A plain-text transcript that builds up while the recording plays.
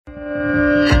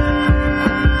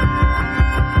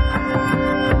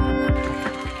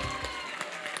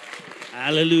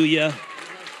Hallelujah.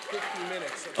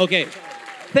 Okay.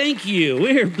 Thank you.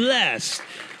 We're blessed.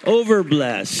 Over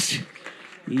blessed.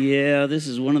 Yeah, this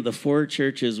is one of the 4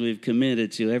 churches we've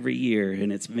committed to every year,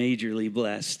 and it's majorly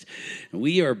blessed.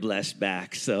 We are blessed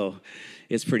back, so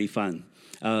it's pretty fun.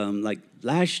 Like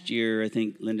last year, I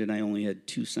think Linda and I only had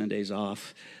 2 Sundays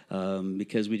off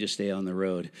because we just stay on the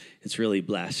road. It's really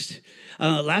blessed.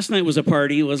 Last night was a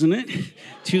party, wasn't it?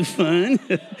 Too fun.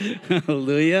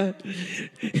 Hallelujah.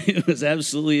 It was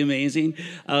absolutely amazing.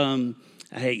 I'm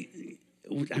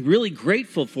really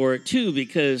grateful for it, too,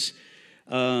 because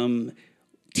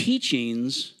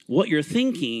teachings, what you're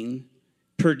thinking,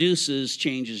 produces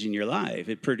changes in your life.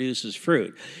 It produces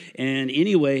fruit. And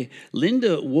anyway,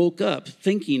 Linda woke up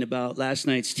thinking about last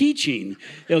night's teaching,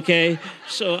 okay?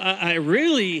 So I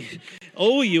really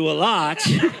owe you a lot.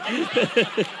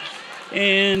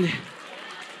 And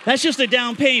that's just a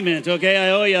down payment, okay? I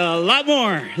owe you a lot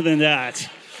more than that,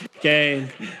 okay?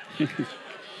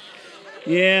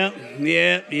 Yep.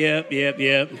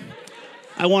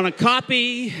 I want a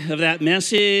copy of that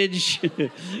message.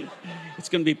 It's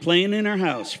going to be playing in our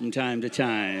house from time to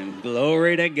time.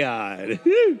 Glory to God.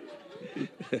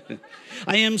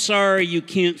 I am sorry you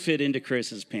can't fit into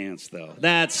Chris's pants, though.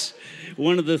 That's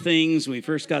one of the things we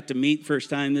first got to meet first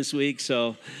time this week,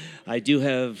 so I do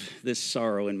have this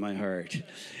sorrow in my heart.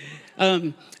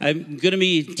 I'm going to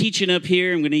be teaching up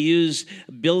here. I'm going to use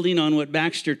building on what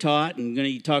Baxter taught. I'm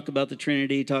going to talk about the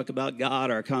Trinity, talk about God,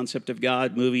 our concept of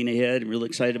God, moving ahead. I'm really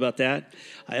excited about that.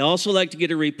 I also like to get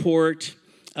a report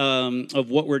of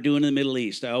what we're doing in the Middle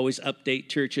East. I always update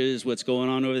churches, what's going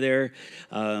on over there.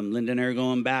 Linda and I are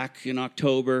going back in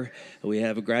October. We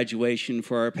have a graduation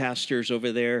for our pastors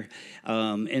over there.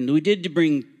 And we did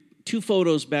bring 2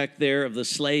 photos back there of the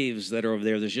slaves that are over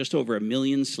there. There's just over 1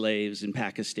 million slaves in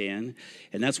Pakistan.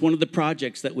 And that's one of the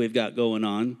projects that we've got going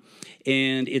on.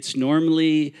 And it's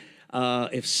normally,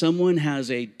 if someone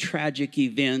has a tragic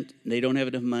event, they don't have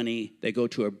enough money, they go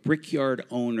to a brickyard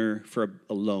owner for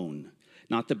a loan.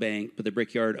 Not the bank, but the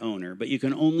brickyard owner. But you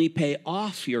can only pay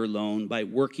off your loan by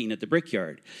working at the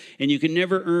brickyard. And you can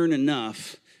never earn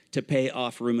enough to pay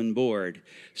off room and board.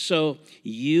 So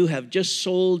you have just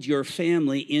sold your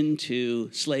family into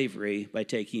slavery by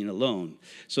taking a loan.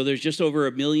 So there's just over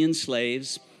 1 million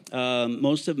slaves.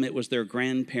 Most of them, it was their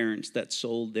grandparents that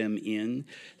sold them in.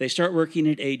 They start working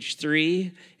at age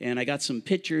 3, and I got some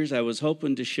pictures I was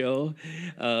hoping to show.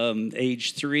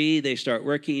 Age 3, they start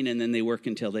working, and then they work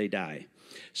until they die.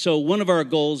 So one of our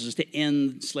goals is to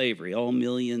end slavery, all 1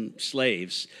 million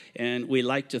slaves. And we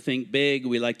like to think big.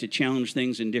 We like to challenge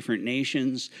things in different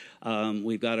nations.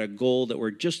 We've got a goal that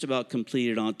we're just about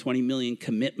completed on 20 million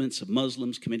commitments of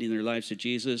Muslims committing their lives to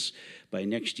Jesus. By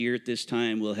next year at this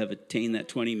time, we'll have attained that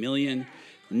 20 million.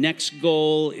 Next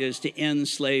goal is to end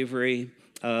slavery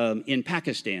in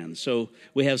Pakistan. So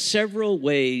we have several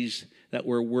ways that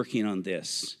we're working on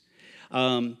this.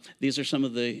 These are some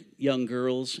of the young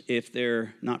girls. If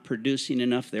they're not producing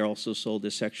enough, they're also sold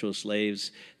as sexual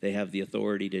slaves. They have the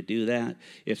authority to do that.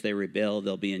 If they rebel,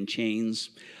 they'll be in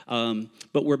chains.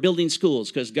 But we're building schools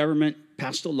because government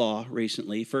passed a law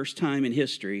recently, first time in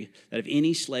history, that if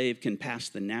any slave can pass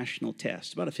the national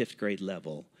test, about a 5th grade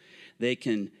level, they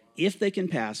can, if they can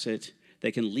pass it,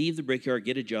 they can leave the brickyard,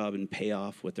 get a job, and pay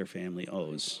off what their family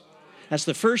owes. That's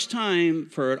the first time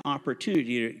for an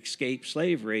opportunity to escape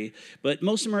slavery, but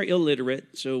most of them are illiterate,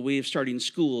 so we're starting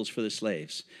schools for the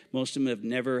slaves. Most of them have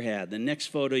never had. The next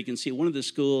photo, you can see one of the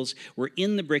schools. We're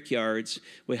in the brickyards.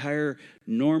 We hire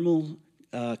normal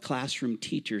classroom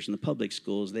teachers in the public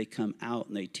schools. They come out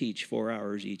and they teach 4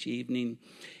 hours each evening,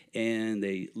 and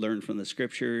they learn from the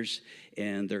scriptures,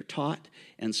 and they're taught.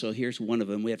 And so here's one of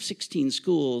them. We have 16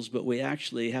 schools, but we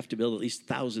actually have to build at least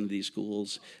 1,000 of these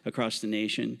schools across the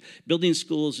nation. Building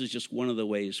schools is just one of the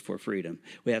ways for freedom.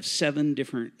 We have 7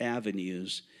 different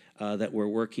avenues that we're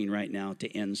working right now to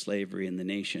end slavery in the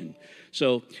nation.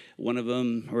 So one of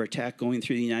them, we're attacked going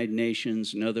through the United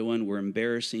Nations. Another one, we're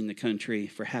embarrassing the country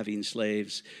for having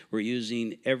slaves. We're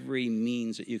using every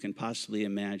means that you can possibly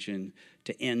imagine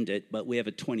to end it, but we have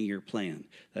a 20-year plan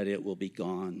that it will be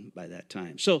gone by that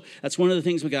time. So that's one of the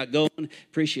things we got going.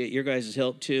 Appreciate your guys'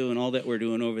 help, too, and all that we're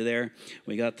doing over there.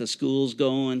 We got the schools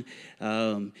going,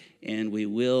 and we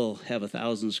will have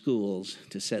 1,000 schools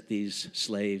to set these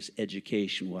slaves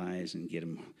education-wise and get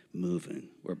them moving.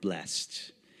 We're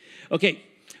blessed. Okay,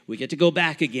 we get to go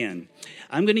back again.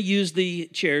 I'm going to use the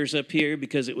chairs up here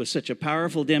because it was such a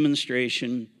powerful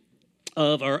demonstration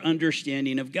of our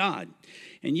understanding of God.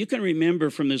 And you can remember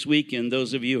from this weekend,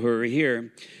 those of you who are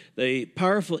here, the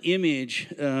powerful image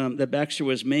that Baxter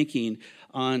was making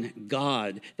on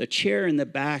God. The chair in the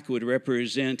back would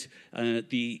represent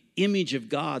the image of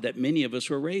God that many of us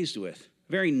were raised with.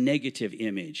 Very negative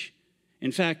image.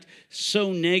 In fact,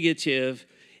 so negative,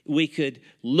 we could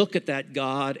look at that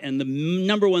God, and the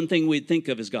number one thing we'd think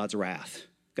of is God's wrath.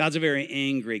 God's a very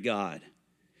angry God.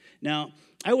 Now,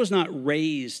 I was not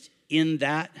raised in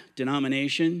that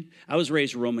denomination. I was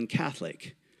raised Roman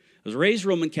Catholic. I was raised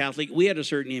Roman Catholic. We had a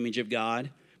certain image of God.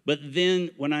 But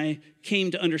then when I came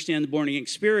to understand the born-again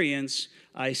experience,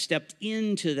 I stepped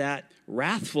into that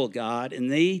wrathful God,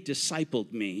 and they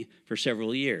discipled me for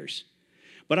several years.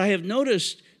 But I have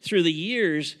noticed through the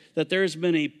years that there's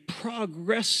been a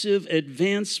progressive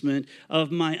advancement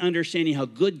of my understanding how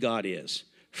good God is,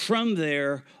 from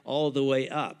there all the way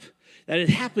up. That it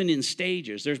happened in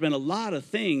stages. There's been a lot of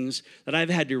things that I've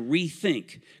had to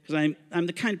rethink, because I'm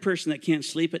the kind of person that can't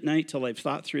sleep at night till I've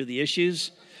thought through the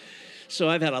issues. So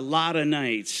I've had a lot of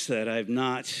nights that I've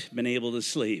not been able to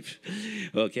sleep.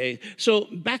 Okay, so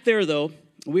back there though,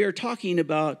 we are talking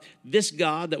about this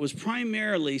God that was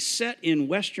primarily set in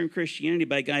Western Christianity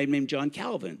by a guy named John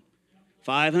Calvin.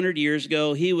 500 years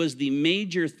ago, he was the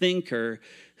major thinker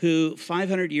who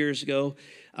 500 years ago,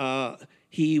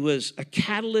 he was a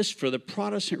catalyst for the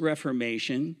Protestant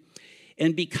Reformation.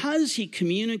 And because he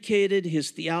communicated his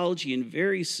theology in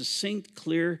very succinct,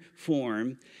 clear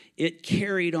form, it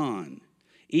carried on.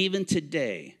 Even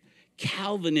today,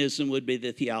 Calvinism would be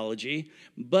the theology,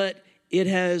 but it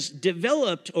has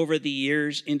developed over the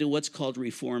years into what's called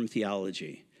Reformed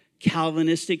theology.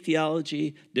 Calvinistic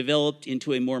theology developed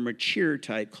into a more mature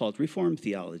type called Reformed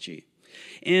theology.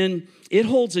 And it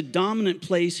holds a dominant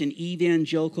place in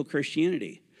evangelical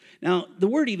Christianity. Now, the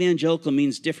word evangelical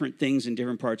means different things in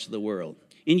different parts of the world.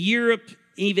 In Europe,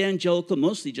 evangelical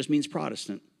mostly just means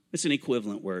Protestant. It's an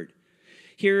equivalent word.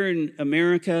 Here in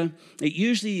America,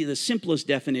 usually the simplest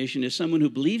definition is someone who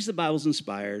believes the Bible's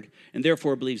inspired and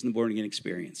therefore believes in the born-again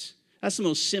experience. That's the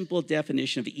most simple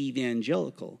definition of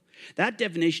evangelical. That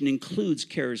definition includes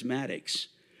charismatics.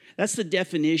 That's the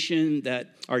definition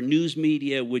that our news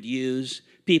media would use,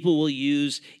 people will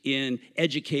use in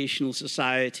educational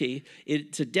society.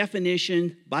 It's a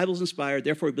definition, Bible's inspired,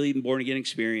 therefore we believe in born-again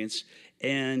experience,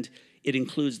 and it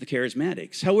includes the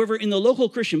charismatics. However, in the local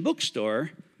Christian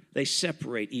bookstore, they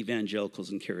separate evangelicals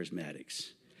and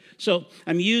charismatics. So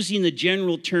I'm using the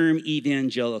general term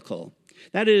evangelical.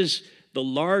 That is the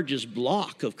largest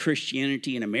block of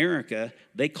Christianity in America.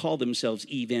 They call themselves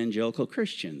evangelical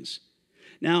Christians.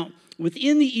 Now,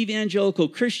 within the evangelical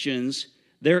Christians,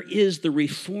 there is the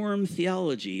Reformed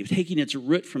theology, taking its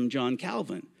root from John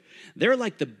Calvin. They're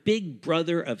like the big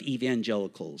brother of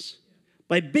evangelicals.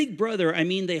 By big brother, I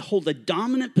mean they hold a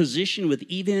dominant position with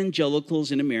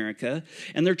evangelicals in America,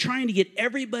 and they're trying to get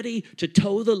everybody to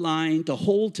toe the line, to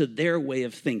hold to their way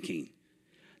of thinking.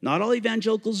 Not all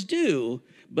evangelicals do,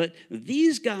 but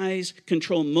these guys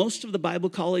control most of the Bible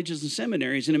colleges and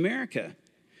seminaries in America.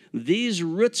 These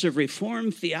roots of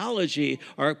Reformed theology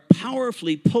are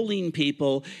powerfully pulling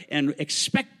people and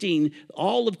expecting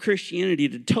all of Christianity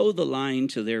to toe the line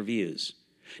to their views.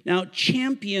 Now,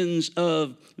 champions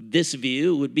of this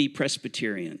view would be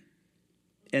Presbyterian.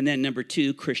 And then number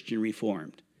 2, Christian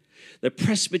Reformed. The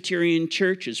Presbyterian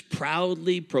Church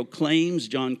proudly proclaims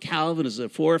John Calvin as a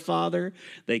forefather.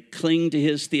 They cling to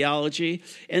his theology.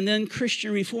 And then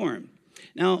Christian Reformed.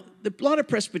 Now, a lot of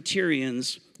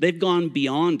Presbyterians, they've gone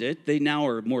beyond it. They now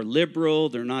are more liberal.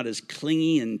 They're not as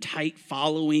clingy and tight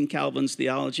following Calvin's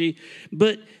theology.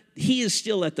 But he is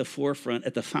still at the forefront,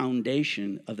 at the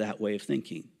foundation of that way of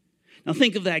thinking. Now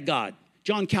think of that God,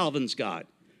 John Calvin's God.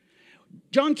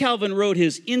 John Calvin wrote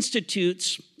his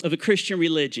Institutes of a Christian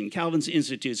Religion, Calvin's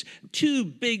Institutes, 2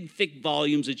 big, thick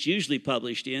volumes it's usually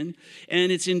published in,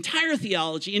 and its entire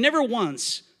theology, and never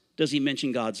once does he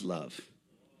mention God's love.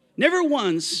 Never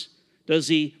once does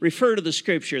he refer to the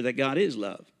scripture that God is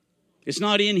love. It's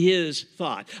not in his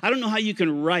thought. I don't know how you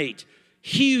can write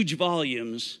huge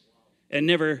volumes and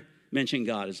never mention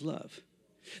God as love.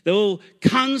 The whole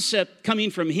concept coming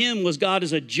from him was God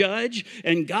is a judge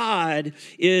and God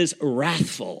is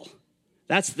wrathful.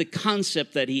 That's the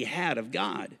concept that he had of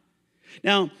God.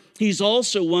 Now, he's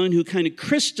also one who kind of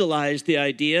crystallized the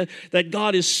idea that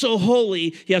God is so holy,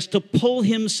 he has to pull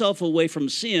himself away from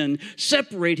sin,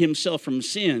 separate himself from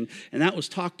sin. And that was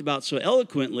talked about so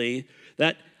eloquently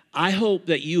that I hope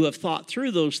that you have thought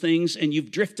through those things and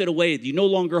you've drifted away. You no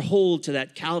longer hold to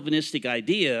that Calvinistic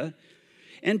idea.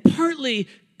 And partly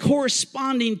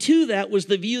corresponding to that was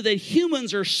the view that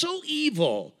humans are so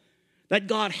evil that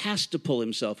God has to pull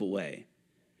himself away.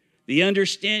 The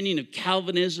understanding of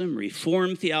Calvinism,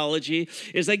 Reformed theology,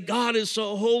 is that God is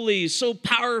so holy, so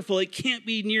powerful, it can't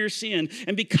be near sin.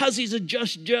 And because he's a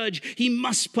just judge, he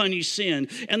must punish sin.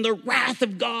 And the wrath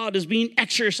of God is being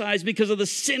exercised because of the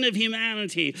sin of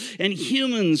humanity. And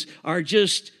humans are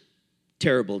just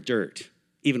terrible dirt.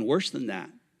 Even worse than that.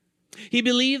 He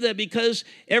believed that because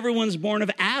everyone's born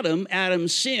of Adam,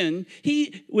 Adam's sin,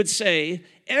 he would say,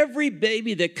 every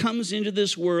baby that comes into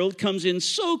this world comes in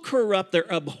so corrupt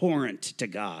they're abhorrent to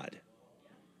God.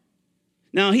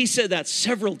 Now, he said that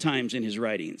several times in his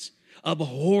writings.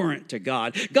 Abhorrent to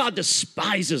God. God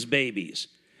despises babies.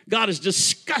 God is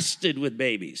disgusted with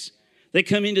babies. They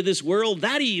come into this world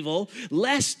that evil,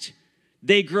 lest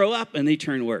they grow up and they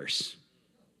turn worse.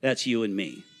 That's you and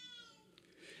me.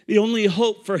 The only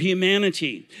hope for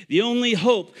humanity, the only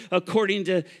hope according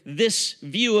to this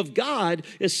view of God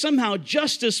is somehow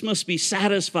justice must be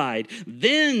satisfied.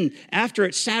 Then, after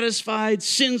it's satisfied,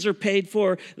 sins are paid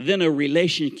for, then a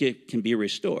relationship can be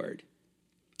restored.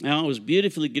 Now, it was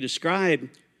beautifully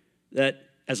described that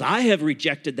as I have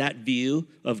rejected that view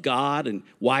of God and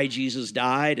why Jesus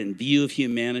died and view of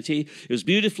humanity, it was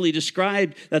beautifully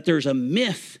described that there's a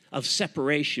myth of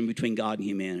separation between God and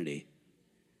humanity.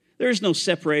 There is no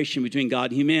separation between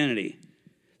God and humanity.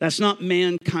 That's not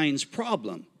mankind's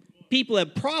problem. People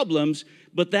have problems,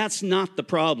 but that's not the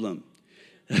problem.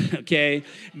 Okay?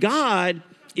 God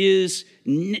is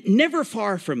never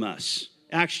far from us.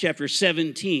 Acts chapter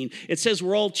 17, it says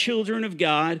we're all children of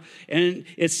God, and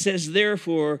it says,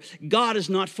 therefore, God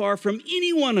is not far from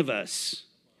any one of us.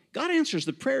 God answers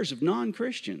the prayers of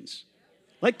non-Christians.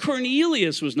 Like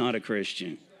Cornelius was not a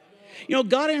Christian. You know,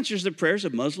 God answers the prayers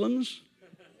of Muslims.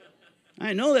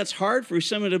 I know that's hard for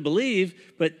someone to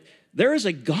believe, but there is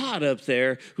a God up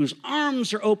there whose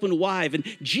arms are open wide. And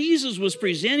Jesus was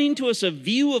presenting to us a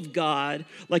view of God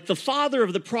like the father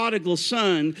of the prodigal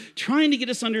son, trying to get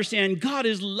us to understand God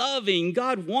is loving.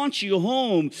 God wants you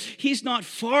home. He's not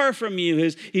far from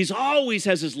you. He's always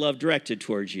has his love directed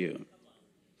towards you.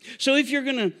 So if you're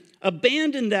going to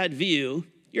abandon that view,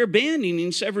 you're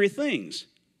abandoning several things.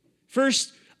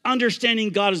 First,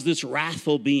 understanding God as this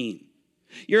wrathful being.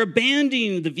 You're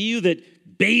abandoning the view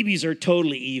that babies are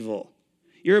totally evil.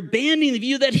 You're abandoning the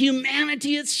view that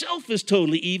humanity itself is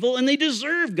totally evil and they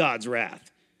deserve God's wrath.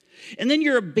 And then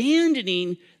you're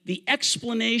abandoning the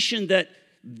explanation that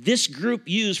this group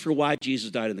used for why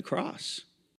Jesus died on the cross.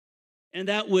 And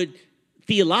that would,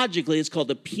 theologically, it's called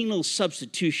the penal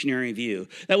substitutionary view.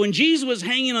 That when Jesus was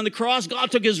hanging on the cross,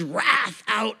 God took his wrath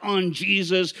out on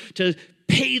Jesus to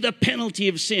pay the penalty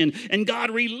of sin. And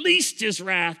God released his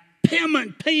wrath.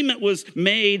 Payment was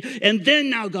made, and then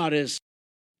now God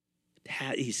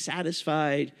he's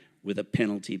satisfied with a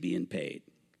penalty being paid.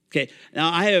 Okay,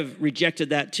 now I have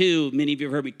rejected that too. Many of you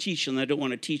have heard me teach, and I don't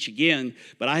want to teach again,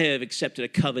 but I have accepted a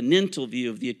covenantal view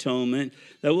of the atonement,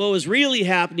 that what was really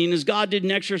happening is God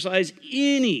didn't exercise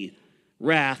any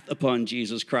wrath upon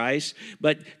Jesus Christ,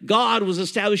 but God was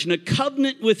establishing a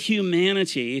covenant with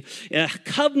humanity, a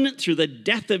covenant through the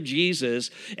death of Jesus.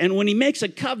 And when he makes a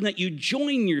covenant, you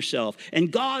join yourself.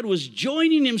 And God was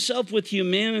joining himself with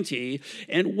humanity.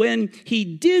 And when he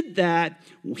did that,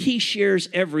 he shares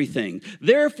everything.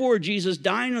 Therefore, Jesus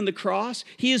dying on the cross,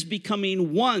 he is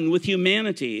becoming one with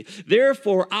humanity.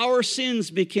 Therefore, our sins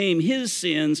became his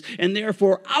sins, and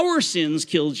therefore our sins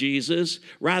killed Jesus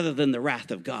rather than the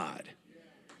wrath of God.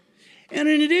 And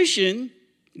in addition,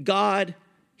 God,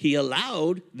 he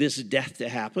allowed this death to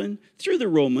happen through the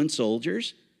Roman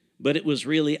soldiers, but it was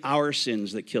really our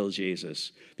sins that killed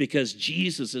Jesus. Because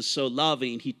Jesus is so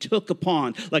loving, he took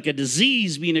upon, like a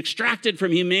disease being extracted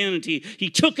from humanity, he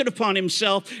took it upon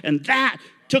himself, and that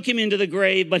took him into the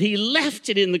grave, but he left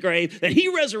it in the grave, and he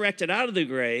resurrected out of the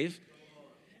grave.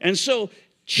 And so,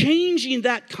 changing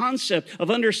that concept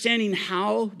of understanding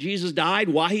how Jesus died,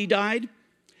 why he died,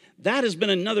 that has been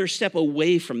another step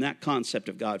away from that concept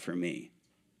of God for me.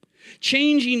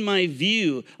 Changing my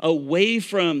view away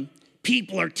from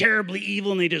people are terribly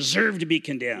evil and they deserve to be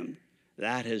condemned.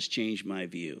 That has changed my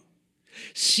view.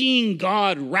 Seeing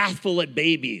God wrathful at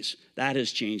babies, that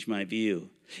has changed my view.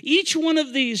 Each one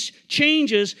of these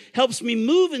changes helps me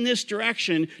move in this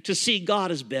direction to see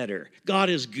God as better. God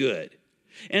is good.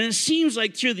 And it seems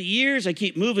like through the years, I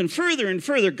keep moving further and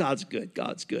further. God's good,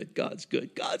 God's good, God's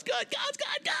good, God's good, God's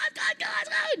good, God's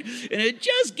good. And it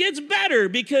just gets better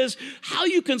because how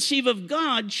you conceive of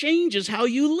God changes how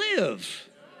you live.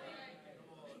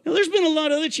 Now, there's been a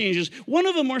lot of other changes. One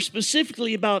of them more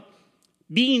specifically about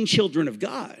being children of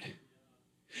God.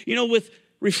 You know, with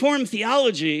Reformed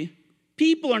theology,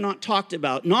 people are not talked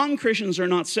about. Non-Christians are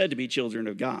not said to be children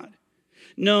of God.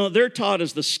 No, they're taught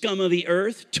as the scum of the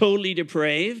earth, totally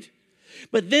depraved.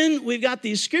 But then we've got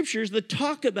these scriptures that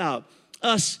talk about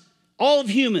us, all of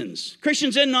humans,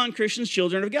 Christians and non-Christians,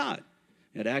 children of God.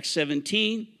 At Acts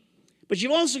 17. But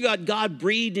you've also got God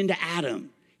breathed into Adam,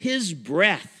 his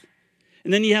breath.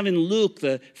 And then you have in Luke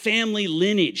the family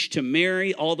lineage to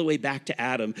Mary all the way back to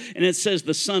Adam. And it says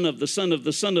the son of the son of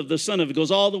the son of the son of. It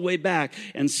goes all the way back.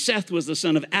 And Seth was the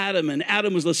son of Adam, and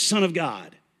Adam was the son of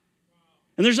God.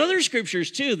 And there's other scriptures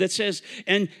too that says,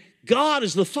 and God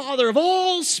is the father of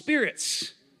all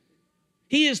spirits.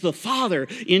 He is the father.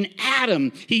 In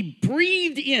Adam, he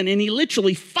breathed in and he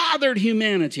literally fathered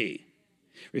humanity.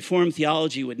 Reformed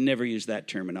theology would never use that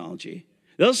terminology.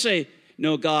 They'll say,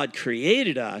 no, God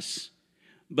created us.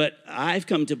 But I've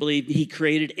come to believe he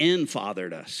created and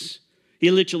fathered us.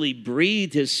 He literally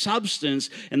breathed his substance,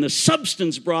 and the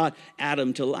substance brought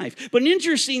Adam to life. But an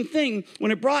interesting thing,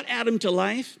 when it brought Adam to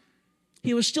life,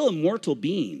 he was still a mortal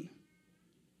being.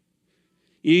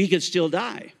 He could still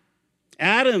die.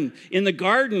 Adam, in the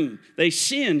garden, they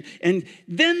sin, and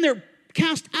then they're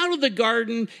cast out of the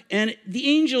garden, and the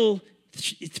angel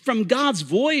from God's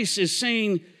voice is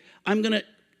saying, I'm going to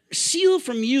seal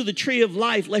from you the tree of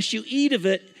life, lest you eat of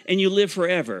it and you live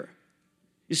forever.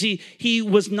 You see, he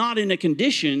was not in a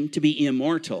condition to be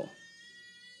immortal.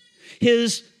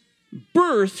 His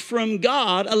birth from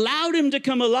God allowed him to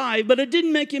come alive, but it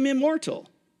didn't make him immortal.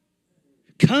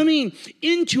 Coming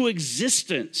into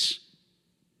existence.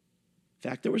 In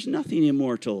fact, there was nothing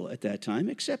immortal at that time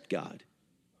except God.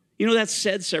 You know, that's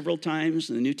said several times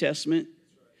in the New Testament.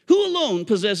 Who alone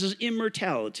possesses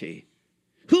immortality?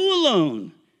 Who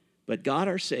alone? But God,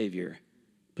 our Savior,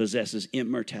 possesses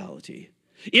immortality.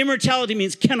 Immortality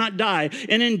means cannot die.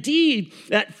 And indeed,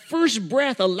 that first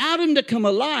breath allowed him to come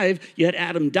alive, yet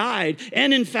Adam died.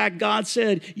 And in fact, God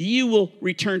said, you will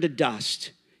return to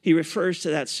dust. He refers to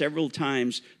that several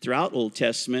times throughout Old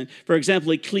Testament. For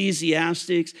example,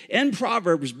 Ecclesiastes and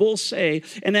Proverbs both say,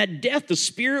 and at death the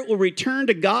spirit will return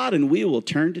to God and we will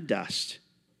turn to dust.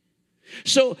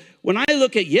 So when I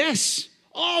look at, yes,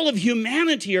 all of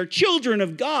humanity are children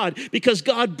of God because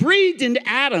God breathed into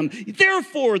Adam.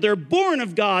 Therefore, they're born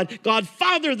of God. God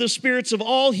fathered the spirits of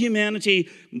all humanity,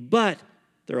 but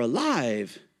they're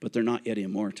alive, but they're not yet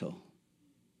immortal.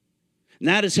 And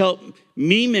that has helped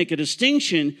me make a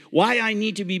distinction why I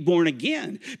need to be born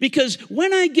again. Because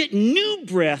when I get new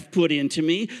breath put into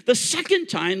me, the second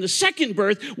time, the second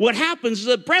birth, what happens is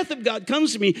the breath of God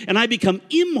comes to me and I become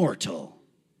immortal.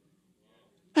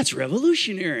 That's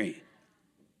revolutionary.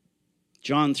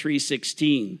 John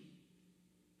 3:16,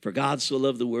 for God so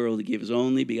loved the world, he gave his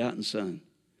only begotten Son,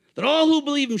 that all who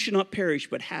believe him should not perish,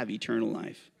 but have eternal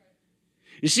life.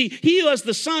 You see, he who has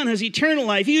the Son has eternal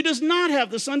life. He who does not have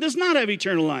the Son does not have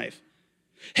eternal life.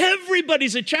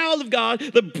 Everybody's a child of God.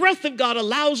 The breath of God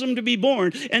allows them to be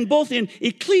born. And both in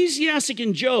Ecclesiastic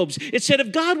and Job's, it said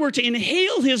if God were to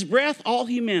inhale his breath, all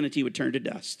humanity would turn to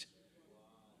dust.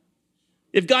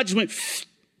 If God just went,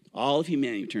 all of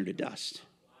humanity would turn to dust.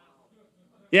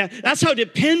 Yeah, that's how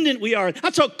dependent we are.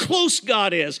 That's how close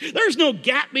God is. There's no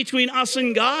gap between us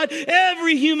and God.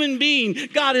 Every human being,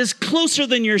 God is closer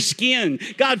than your skin.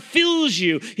 God fills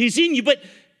you. He's in you. But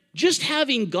just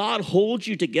having God hold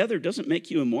you together doesn't make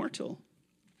you immortal.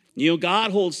 You know,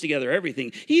 God holds together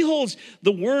everything. He holds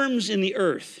the worms in the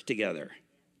earth together.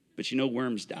 But you know,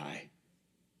 worms die.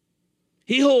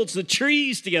 He holds the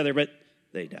trees together, but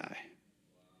they die.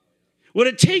 What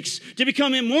it takes to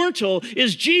become immortal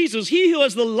is Jesus. He who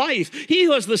has the life, he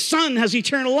who has the Son has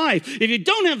eternal life. If you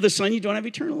don't have the Son, you don't have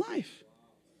eternal life.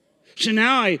 So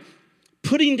now I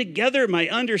putting together my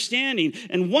understanding,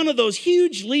 and one of those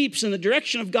huge leaps in the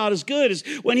direction of God is good is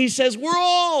when he says, we're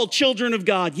all children of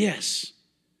God. Yes,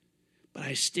 but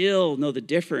I still know the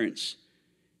difference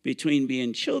between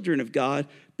being children of God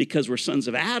because we're sons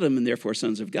of Adam and therefore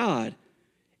sons of God,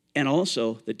 and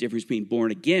also the difference being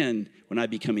born again when I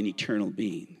become an eternal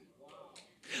being.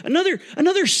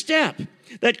 Another step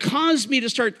that caused me to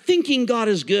start thinking God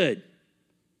is good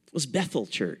was Bethel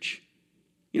Church.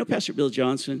 You know Pastor Bill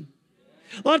Johnson?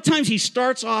 A lot of times he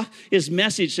starts off his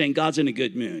message saying God's in a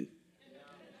good mood.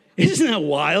 Isn't that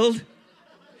wild?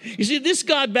 You see, this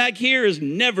God back here is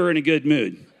never in a good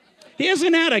mood. He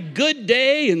hasn't had a good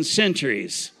day in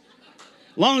centuries.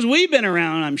 As long as we've been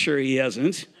around, I'm sure he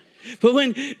hasn't. But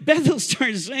when Bethel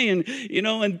starts saying, you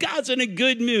know, and God's in a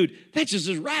good mood, that just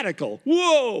is radical.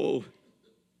 Whoa.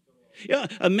 Yeah,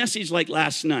 a message like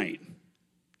last night.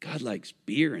 God likes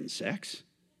beer and sex.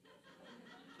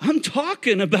 I'm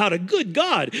talking about a good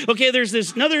God. Okay, there's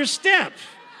this another step.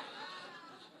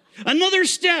 Another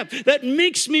step that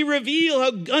makes me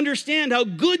understand how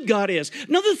good God is.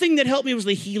 Another thing that helped me was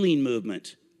the healing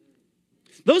movement.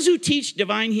 Those who teach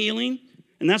divine healing,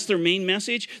 and that's their main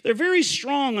message, they're very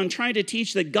strong on trying to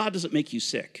teach that God doesn't make you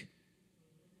sick.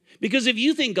 Because if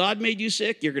you think God made you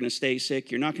sick, you're going to stay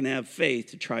sick. You're not going to have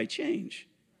faith to try change.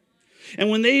 And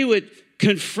when they would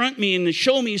confront me and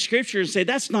show me scripture and say,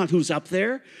 that's not who's up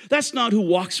there. That's not who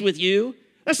walks with you.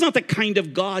 That's not the kind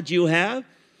of God you have.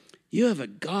 You have a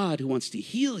God who wants to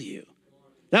heal you.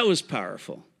 That was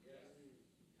powerful.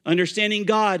 Understanding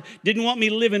God didn't want me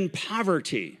to live in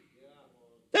poverty.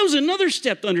 That was another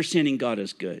step to understanding God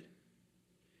as good.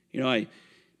 You know, I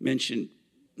mentioned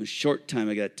the short time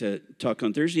I got to talk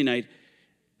on Thursday night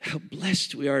how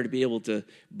blessed we are to be able to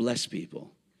bless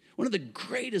people. One of the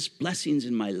greatest blessings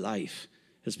in my life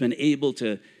has been able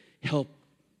to help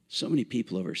so many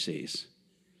people overseas.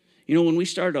 You know, when we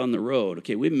started on the road,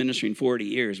 okay, we've been ministering 40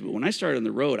 years, but when I started on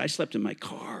the road, I slept in my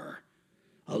car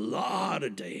a lot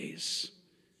of days.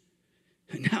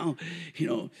 And now, you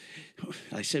know,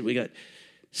 I said we got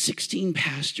 16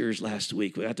 pastors last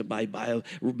week. We had to buy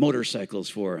motorcycles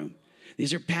for them.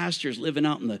 These are pastors living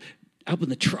out in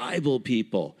the tribal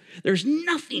people. There's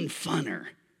nothing funner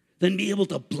than be able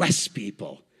to bless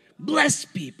people. Bless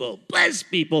people, bless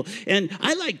people. And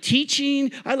I like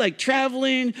teaching, I like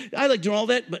traveling, I like doing all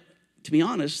that, but to be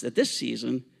honest, at this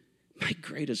season, my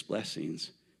greatest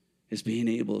blessings is being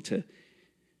able to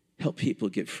help people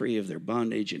get free of their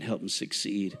bondage and help them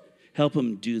succeed, help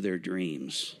them do their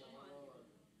dreams.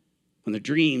 When the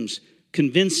dreams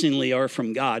convincingly are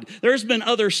from God. There's been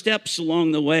other steps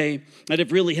along the way that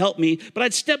have really helped me, but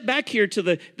I'd step back here to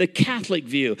the Catholic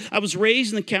view. I was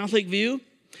raised in the Catholic view,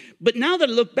 but now that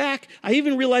I look back, I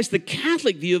even realized the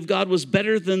Catholic view of God was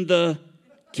better than the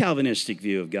Calvinistic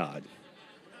view of God.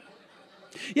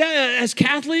 Yeah, as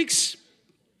Catholics,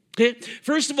 okay,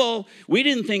 first of all, we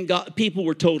didn't think people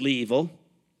were totally evil.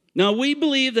 Now, we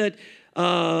believe that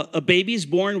a baby's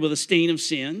born with a stain of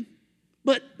sin,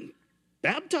 but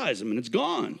baptize them and it's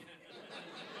gone.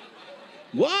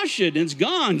 Wash it and it's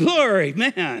gone. Glory,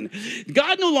 man.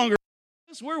 God no longer,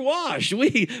 we're washed.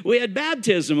 We had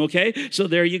baptism, okay? So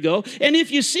there you go. And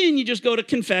if you sin, you just go to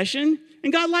confession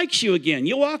and God likes you again.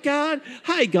 You walk out,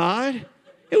 hi, God.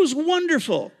 It was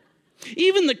wonderful.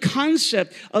 Even the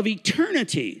concept of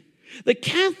eternity. The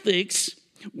Catholics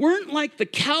weren't like the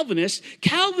Calvinists.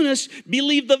 Calvinists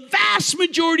believed the vast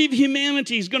majority of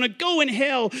humanity is going to go in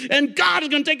hell and God is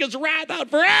going to take his wrath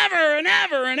out forever and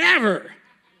ever and ever.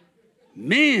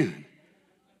 Man,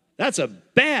 that's a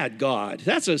bad God.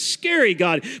 That's a scary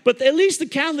God. But at least the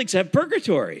Catholics have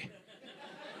purgatory.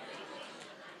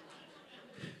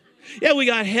 Yeah, we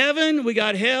got heaven, we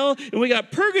got hell, and we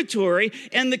got purgatory.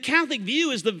 And the Catholic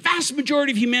view is the vast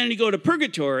majority of humanity go to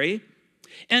purgatory.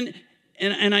 And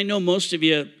I know most of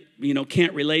you,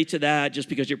 can't relate to that just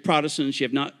because you're Protestants. You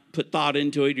have not put thought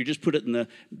into it. You just put it in the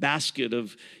basket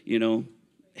of,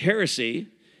 heresy.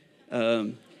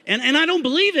 And I don't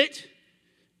believe it.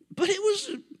 But it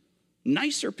was a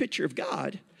nicer picture of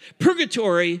God.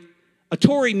 Purgatory, a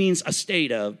Tory means a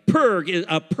state of. Purging,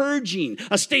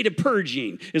 a state of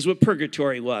purging is what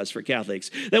purgatory was for Catholics.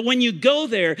 That when you go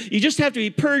there, you just have to be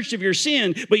purged of your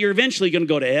sin, but you're eventually going to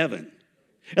go to heaven.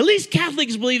 At least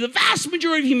Catholics believe the vast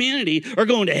majority of humanity are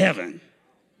going to heaven.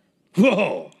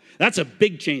 Whoa, that's a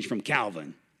big change from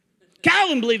Calvin.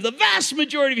 Calvin believed the vast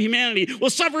majority of humanity will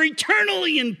suffer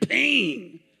eternally in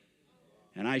pain.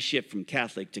 And I shift from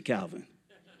Catholic to Calvin.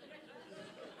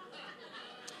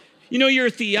 Your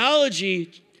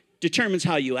theology determines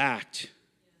how you act.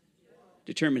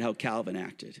 Determine how Calvin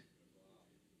acted.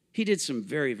 He did some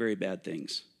very, very bad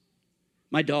things.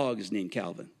 My dog is named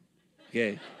Calvin,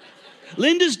 okay?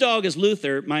 Linda's dog is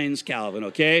Luther, mine's Calvin,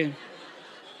 okay?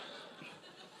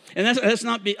 And that's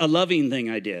not a loving thing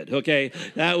I did, okay?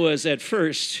 That was at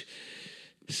first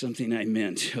something I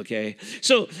meant, okay?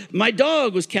 So my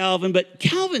dog was Calvin, but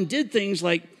Calvin did things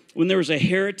like when there was a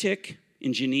heretic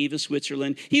in Geneva,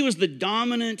 Switzerland, he was the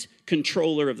dominant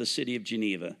controller of the city of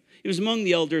Geneva. He was among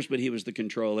the elders, but he was the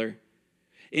controller.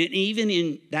 And even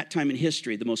in that time in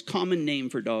history, the most common name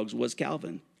for dogs was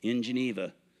Calvin in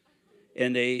Geneva.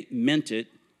 And they meant it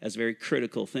as a very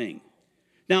critical thing.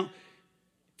 Now,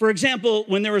 for example,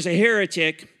 when there was a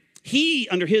heretic,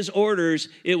 under his orders,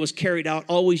 it was carried out,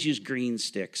 always use green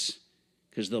sticks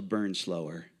because they'll burn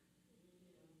slower.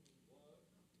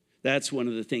 That's one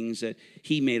of the things that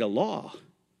he made a law,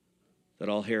 that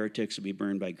all heretics will be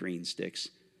burned by green sticks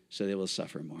so they will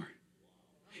suffer more.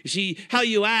 You see, how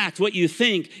you act, what you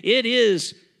think, it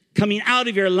is coming out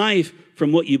of your life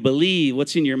from what you believe,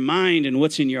 what's in your mind and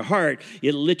what's in your heart.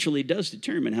 It literally does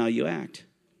determine how you act.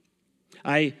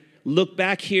 I look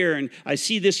back here and I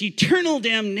see this eternal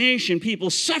damnation, people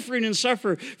suffering and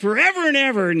suffer forever and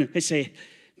ever. And I say,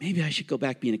 maybe I should go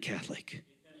back being a Catholic.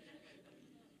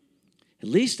 At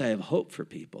least I have hope for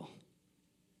people.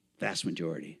 Vast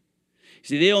majority.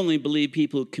 See, they only believe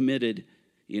people who committed,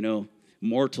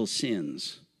 mortal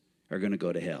sins are going to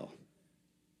go to hell.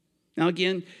 Now,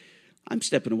 again, I'm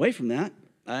stepping away from that.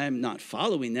 I'm not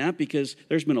following that because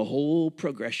there's been a whole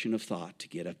progression of thought to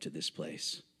get up to this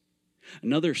place.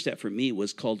 Another step for me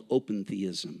was called open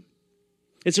theism.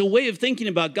 It's a way of thinking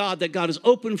about God, that God is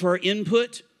open for our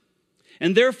input,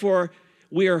 and therefore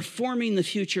we are forming the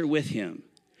future with him.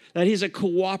 That he's a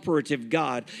cooperative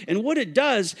God. And what it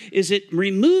does is it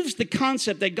removes the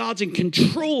concept that God's in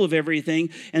control of everything,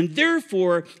 and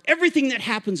therefore everything that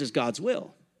happens is God's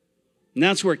will. And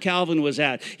that's where Calvin was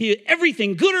at.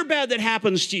 Everything, good or bad, that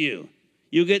happens to you.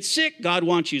 You get sick, God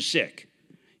wants you sick.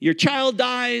 Your child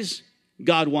dies,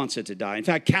 God wants it to die. In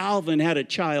fact, Calvin had a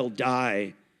child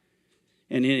die.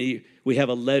 And we have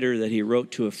a letter that he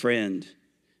wrote to a friend.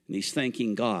 And he's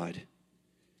thanking God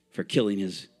for killing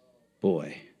his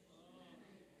boy.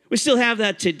 We still have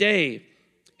that today.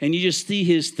 And you just see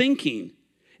his thinking.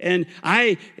 And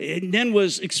I then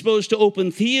was exposed to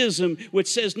open theism, which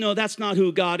says, no, that's not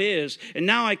who God is. And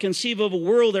now I conceive of a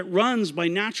world that runs by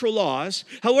natural laws.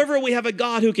 However, we have a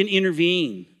God who can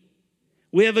intervene.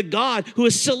 We have a God who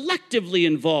is selectively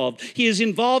involved. He is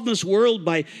involved in this world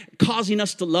by causing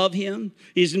us to love him.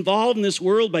 He's involved in this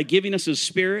world by giving us his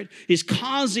spirit. He's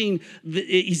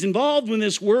involved in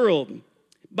this world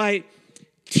by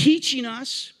teaching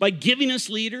us, by giving us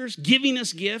leaders, giving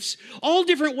us gifts, all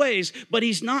different ways, but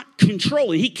he's not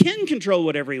controlling. He can control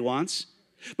whatever he wants.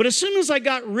 But as soon as I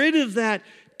got rid of that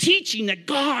teaching that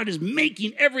God is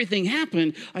making everything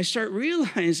happen, I start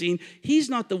realizing he's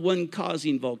not the one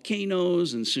causing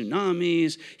volcanoes and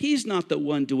tsunamis. He's not the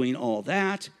one doing all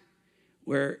that.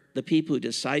 Where the people who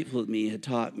discipled me had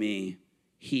taught me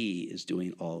he is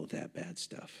doing all of that bad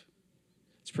stuff.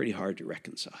 It's pretty hard to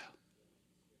reconcile.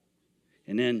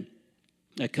 And then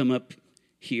I come up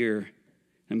here.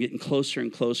 I'm getting closer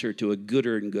and closer to a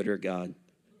gooder and gooder God.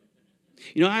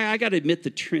 I got to admit the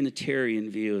Trinitarian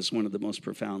view is one of the most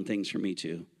profound things for me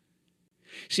too.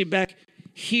 See, back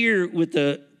here with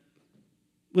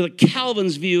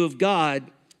Calvin's view of God,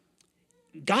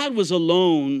 God was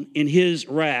alone in his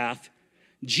wrath.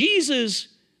 Jesus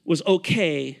was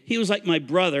okay. He was like my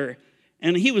brother,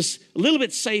 and he was a little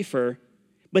bit safer,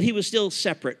 but he was still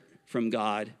separate from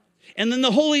God. And then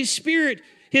the Holy Spirit,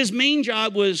 his main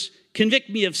job was convict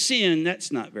me of sin.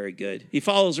 That's not very good. He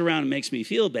follows around and makes me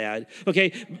feel bad.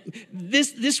 Okay,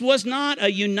 this was not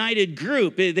a united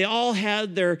group. They all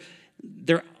had they're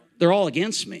all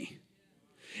against me.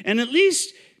 And at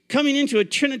least coming into a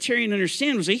Trinitarian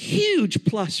understanding was a huge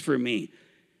plus for me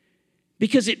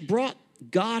because it brought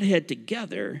Godhead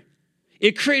together.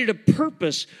 It created a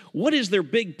purpose. What is their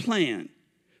big plan?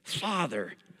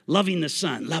 Father, loving the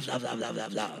Son. Love, love, love, love,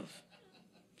 love, love.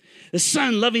 The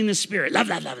Son loving the Spirit. Love,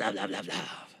 love, love, love, love, love,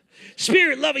 love.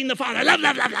 Spirit loving the Father. Love,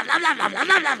 love, love, love, love, love, love, love,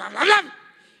 love, love, love, love.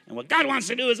 And what God wants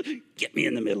to do is get me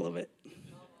in the middle of it.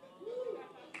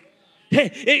 Hey,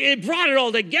 it brought it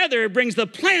all together. It brings the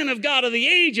plan of God of the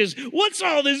ages. What's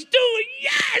all this doing?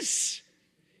 Yes!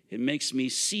 It makes me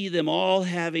see them all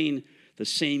having the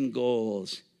same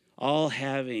goals, all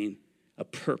having a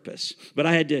purpose. But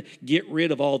I had to get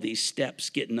rid of all these steps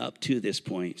getting up to this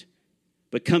point.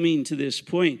 But coming to this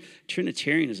point,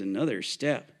 Trinitarian is another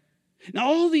step. Now,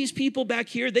 all these people back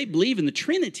here, they believe in the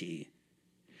Trinity.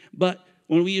 But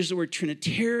when we use the word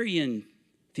Trinitarian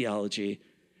theology,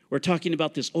 we're talking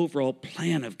about this overall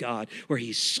plan of God where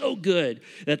he's so good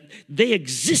that they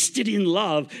existed in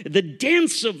love, the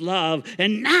dance of love,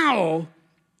 and now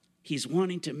he's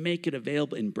wanting to make it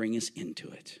available and bring us into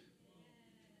it.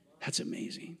 That's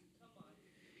amazing.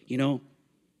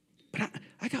 But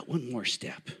I got one more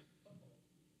step.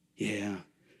 Yeah,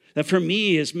 that for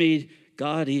me has made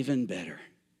God even better.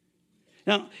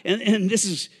 Now, and this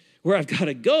is where I've got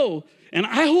to go. And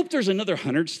I hope there's another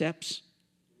 100 steps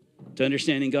to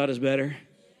understanding God is better.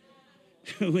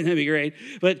 Wouldn't that be great?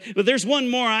 But there's one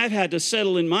more I've had to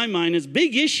settle in my mind. It's a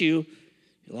big issue,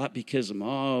 a lot because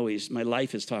my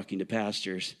life is talking to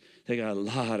pastors. They got a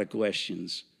lot of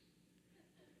questions.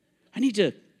 I need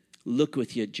to look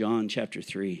with you at John chapter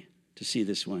 3 to see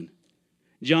this one.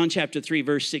 John chapter 3,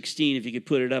 verse 16, if you could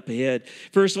put it up ahead.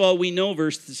 First of all, we know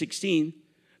verse 16.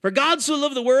 For God so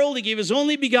loved the world, he gave his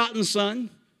only begotten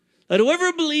Son, that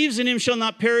whoever believes in him shall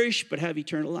not perish, but have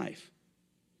eternal life.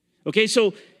 Okay,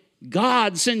 so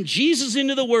God sent Jesus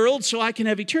into the world so I can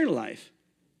have eternal life.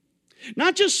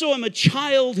 Not just so I'm a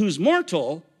child who's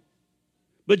mortal,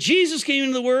 But Jesus came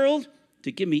into the world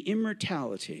to give me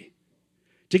immortality,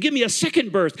 to give me a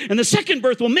second birth. And the second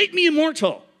birth will make me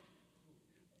immortal.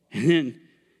 And then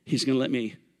he's going to let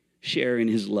me share in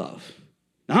his love.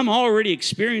 Now, I'm already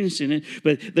experiencing it,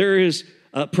 but there is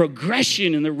a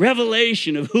progression in the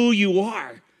revelation of who you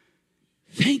are.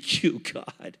 Thank you,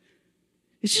 God.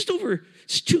 It's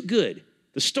too good.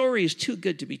 The story is too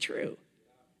good to be true.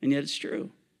 And yet it's true.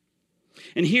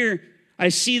 And here I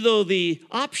see, though, the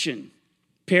option,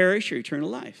 perish or eternal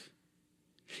life.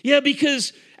 Yeah,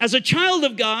 because as a child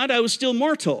of God, I was still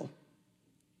mortal.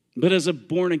 But as a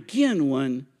born-again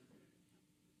one,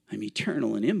 I'm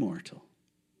eternal and immortal.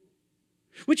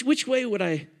 Which way would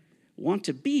I want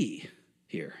to be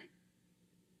here?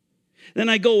 Then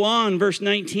I go on, verse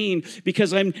 19,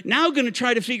 because I'm now going to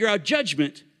try to figure out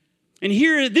judgment. And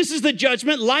here, this is the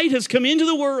judgment. Light has come into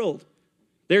the world.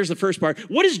 There's the first part.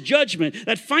 What is judgment?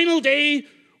 That final day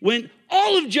when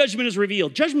all of judgment is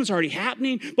revealed. Judgment's already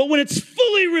happening, but when it's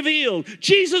fully revealed,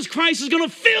 Jesus Christ is going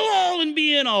to fill all and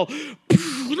be in all.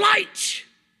 Light.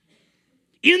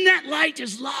 In that light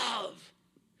is love.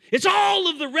 It's all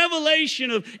of the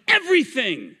revelation of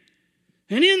everything.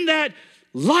 And in that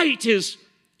light is,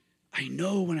 I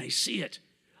know when I see it,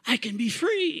 I can be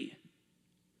free.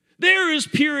 There is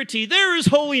purity. There is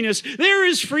holiness. There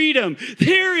is freedom.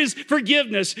 There is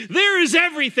forgiveness. There is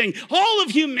everything. All of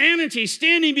humanity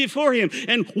standing before him.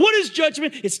 And what is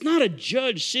judgment? It's not a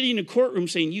judge sitting in a courtroom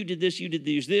saying, you did this, you did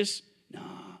this. No.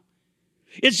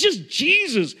 It's just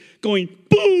Jesus going,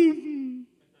 boom,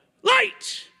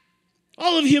 light.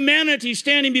 All of humanity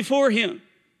standing before him.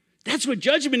 That's what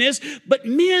judgment is. But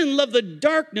men love the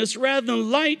darkness rather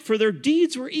than light, for their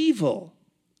deeds were evil.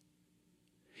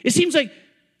 It seems like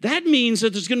that means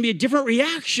that there's going to be a different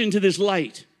reaction to this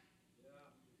light.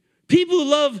 People who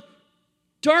love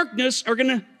darkness are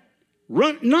going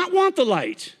to not want the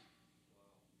light.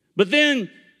 But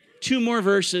then, 2 more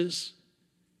verses.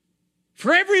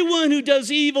 For everyone who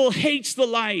does evil hates the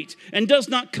light and does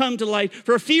not come to light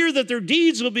for fear that their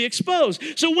deeds will be exposed.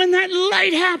 So when that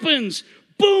light happens,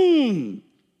 boom,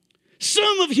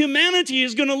 some of humanity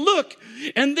is going to look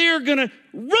and they're going to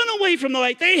run away from the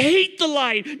light. They hate the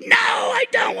light. No, I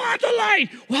don't want the light.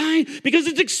 Why? Because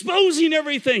it's exposing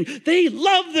everything. They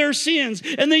love their sins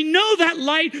and they know that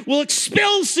light will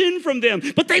expel sin from them,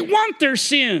 but they want their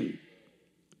sin.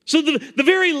 So the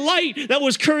very light that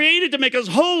was created to make us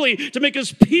holy, to make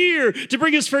us pure, to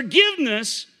bring us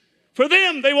forgiveness, for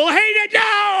them, they will hate it.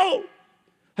 No,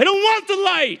 I don't want the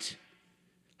light.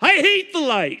 I hate the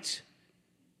light.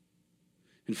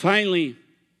 And finally,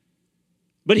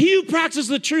 but he who practices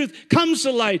the truth comes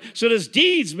to light so that his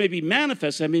deeds may be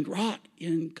manifest, wrought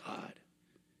in God.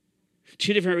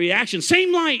 2 different reactions,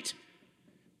 same light,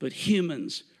 but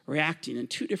humans reacting in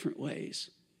 2 different ways.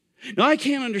 Now, I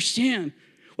can't understand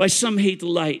why some hate the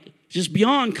light, just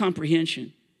beyond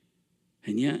comprehension.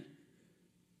 And yet,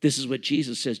 this is what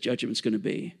Jesus says judgment's going to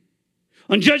be.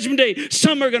 On Judgment Day,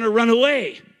 some are going to run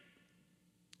away.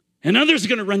 And others are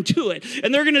going to run to it.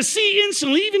 And they're going to see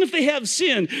instantly, even if they have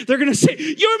sin, they're going to say,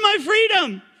 you're my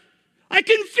freedom. I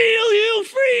can feel you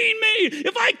freeing me.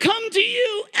 If I come to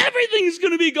you, everything's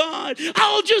going to be gone.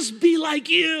 I'll just be like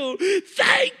you.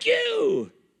 Thank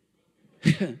you.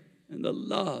 And the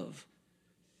love.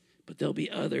 But there'll be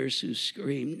others who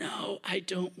scream, no, I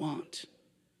don't want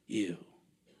you.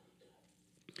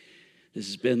 This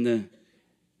has been the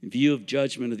view of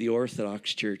judgment of the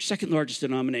Orthodox Church, second largest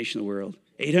denomination in the world.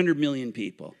 800 million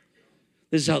people.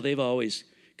 This is how they've always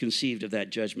conceived of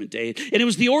that judgment day. And it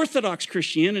was the Orthodox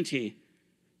Christianity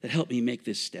that helped me make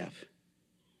this step.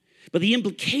 But the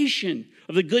implication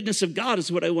of the goodness of God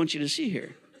is what I want you to see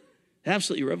here. It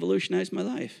absolutely revolutionized my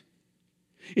life.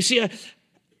 You see,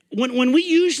 when we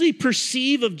usually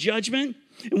perceive of judgment,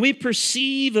 and we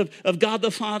perceive of God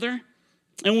the Father,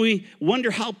 and we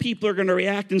wonder how people are going to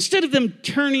react, instead of them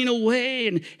turning away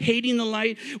and hating the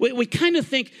light, we kind of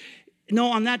think, no,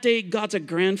 on that day, God's a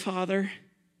grandfather,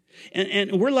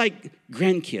 and we're like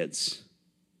grandkids.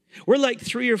 We're like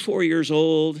 3 or 4 years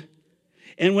old,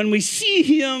 and when we see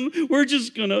him, we're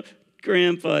just going to,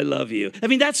 Grandpa, I love you.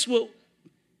 That's what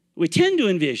we tend to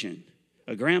envision,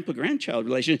 a grandpa-grandchild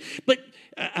relationship. But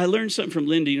I learned something from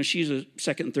Linda. She's a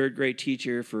 2nd and 3rd grade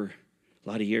teacher for a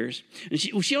lot of years. And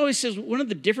she always says one of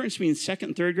the differences between 2nd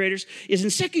and 3rd graders is in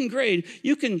 2nd grade,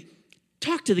 you can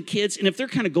talk to the kids, and if they're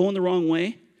kind of going the wrong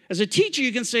way, as a teacher,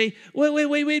 you can say,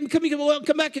 wait,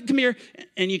 come back, come here.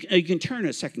 And you can turn a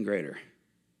 2nd grader.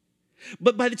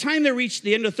 But by the time they reach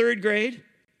the end of 3rd grade,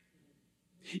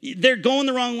 they're going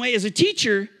the wrong way. As a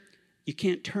teacher, you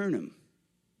can't turn them.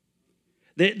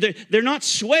 They're not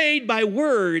swayed by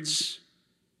words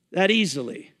that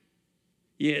easily.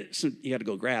 you got to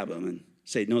go grab them and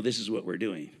say, no, this is what we're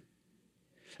doing.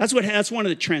 That's one of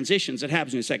the transitions that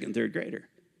happens in a second and third grader.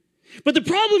 But the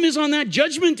problem is on that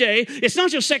judgment day, it's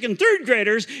not just second and third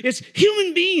graders, it's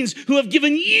human beings who have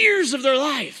given years of their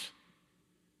life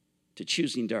to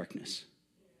choosing darkness.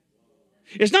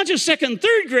 It's not just second and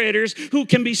third graders who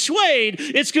can be swayed,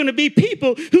 it's going to be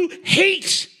people who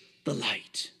hate the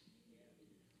light.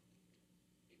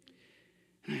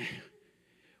 I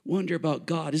wonder about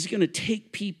God. Is he going to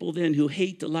take people then who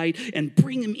hate the light and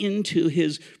bring them into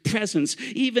his presence,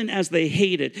 even as they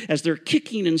hate it, as they're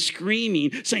kicking and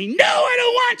screaming, saying, no, I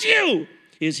don't want you?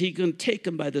 Is he going to take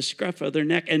them by the scruff of their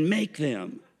neck and make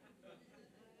them?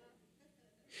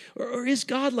 Or is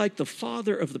God like the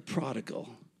father of the prodigal,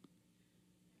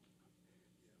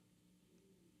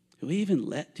 who even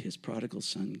let his prodigal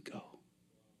son go?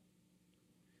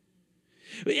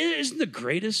 Isn't the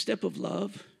greatest step of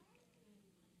love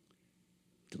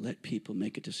to let people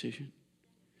make a decision?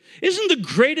 Isn't the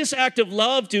greatest act of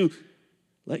love to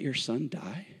let your son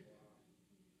die?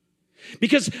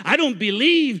 Because I don't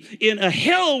believe in a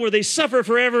hell where they suffer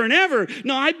forever and ever.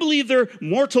 No, I believe they're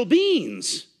mortal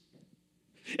beings.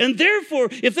 And therefore,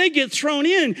 if they get thrown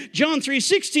in, John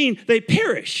 3:16, they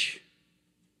perish.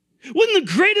 Wouldn't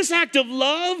the greatest act of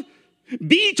love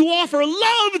be to offer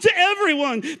love to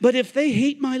everyone? But if they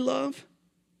hate my love,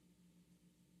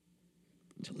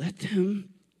 to let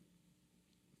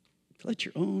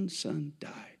your own son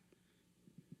die.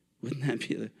 Wouldn't that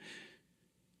be the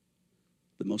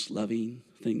most loving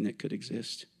thing that could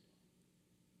exist?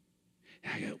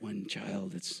 I got one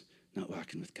child that's not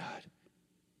walking with God.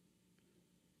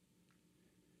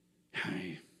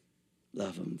 I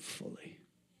love him fully.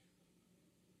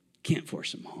 Can't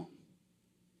force him home.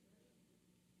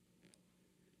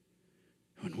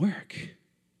 It wouldn't work.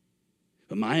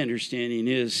 But my understanding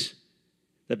is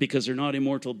that because they're not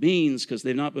immortal beings, because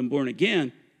they've not been born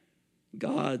again,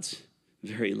 God's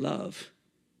very love,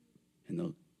 and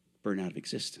they'll burn out of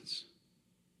existence.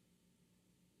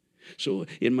 So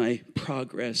in my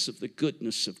progress of the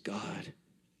goodness of God,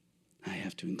 I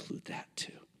have to include that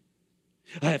too.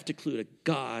 I have to include a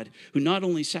God who not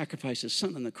only sacrificed his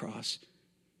son on the cross,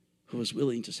 who was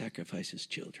willing to sacrifice his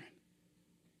children.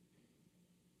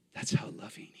 That's how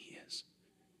loving he is.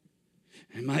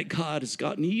 And my God has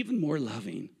gotten even more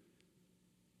loving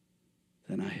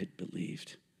than I had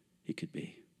believed he could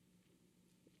be.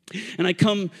 And I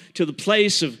come to the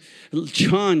place of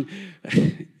John,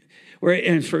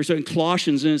 and first in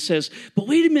Colossians, and it says, but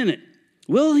wait a minute.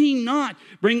 Will he not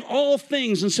bring all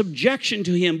things in subjection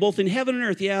to him, both in heaven and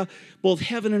earth? Yeah, both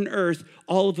heaven and earth,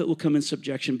 all of it will come in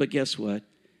subjection. But guess what?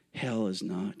 Hell is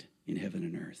not in heaven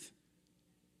and earth.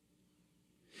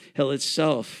 Hell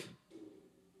itself,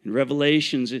 in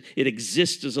Revelations, it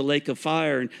exists as a lake of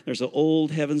fire. And there's an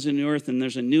old heavens and earth, and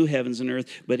there's a new heavens and earth.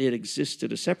 But it exists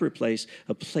at a separate place,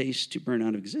 a place to burn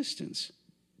out of existence.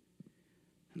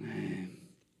 And I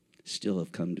still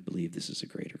have come to believe this is a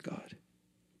greater God.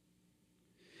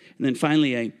 And then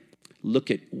finally, I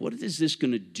look at what is this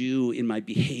going to do in my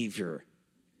behavior?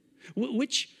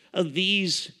 Which of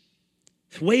these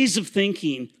ways of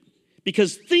thinking,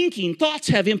 because thoughts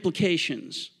have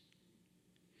implications.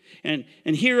 And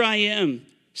here I am,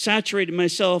 saturated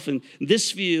myself in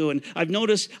this view, and I've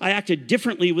noticed I acted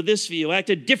differently with this view. I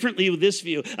acted differently with this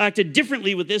view. I acted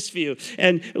differently with this view.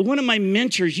 And one of my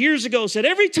mentors years ago said,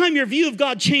 every time your view of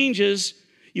God changes,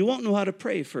 you won't know how to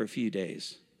pray for a few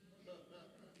days.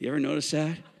 You ever notice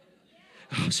that?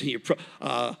 Oh, so you're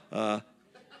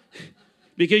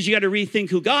because you got to rethink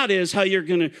who God is, how you're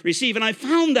going to receive. And I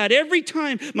found that every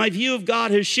time my view of God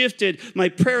has shifted, my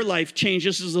prayer life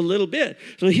changes just a little bit.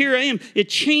 So here I am. It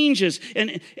changes.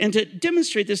 And to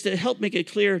demonstrate this, to help make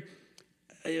it clear,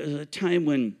 it was a time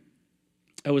when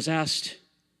I was asked,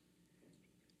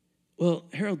 well,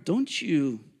 Harold, don't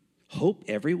you hope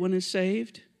everyone is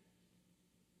saved?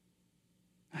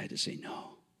 I had to say no.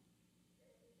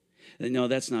 No,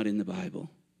 that's not in the Bible.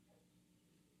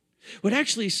 What it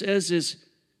actually says is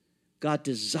God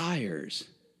desires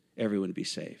everyone to be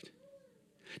saved.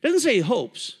 It doesn't say he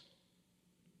hopes.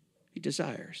 He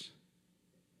desires.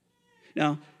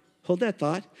 Now, hold that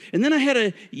thought. And then I had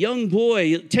a young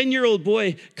boy, a 10-year-old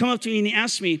boy, come up to me and he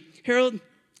asked me, Harold,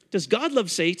 does God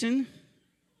love Satan?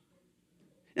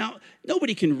 Now,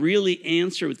 nobody can really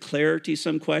answer with clarity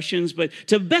some questions, but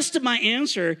to the best of my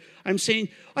answer, I'm saying,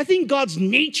 I think God's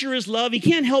nature is love. He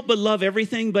can't help but love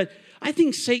everything, but I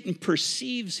think Satan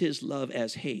perceives his love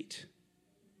as hate.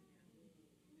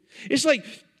 It's like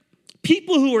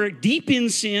people who are deep in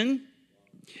sin,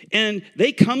 and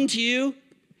they come to you,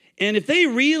 and if they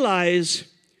realize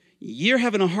you're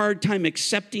having a hard time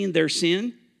accepting their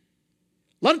sin,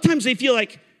 A lot of times they feel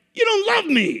like, you don't love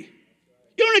me.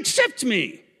 You don't accept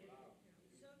me.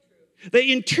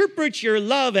 They interpret your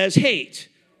love as hate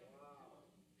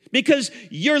because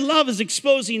your love is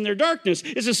exposing their darkness.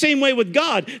 It's the same way with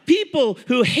God. People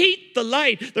who hate the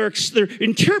light, they're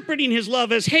interpreting his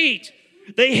love as hate.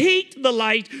 They hate the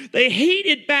light. They hate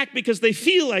it back because they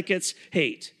feel like it's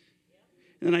hate.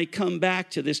 And I come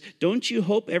back to this. Don't you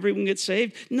hope everyone gets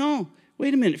saved? No.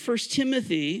 Wait a minute. 1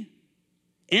 Timothy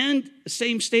and the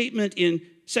same statement in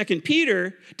 2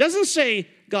 Peter doesn't say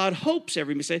God hopes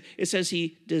everyone gets saved. It says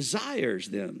he desires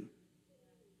them.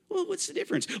 Well, what's the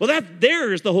difference? Well,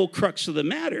 there's the whole crux of the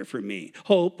matter for me.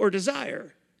 Hope or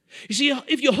desire. You see,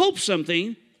 if you hope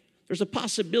something, there's a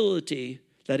possibility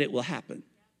that it will happen.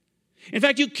 In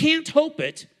fact, you can't hope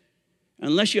it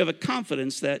unless you have a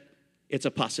confidence that it's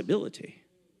a possibility.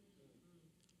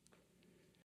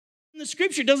 The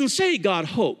scripture doesn't say God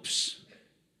hopes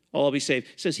all will be saved.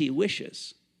 It says he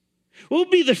wishes. What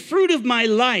will be the fruit of my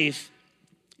life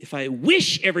if I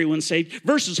wish everyone's saved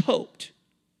versus hoped?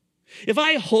 If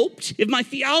I hoped, if my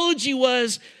theology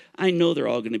was, I know they're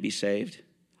all going to be saved,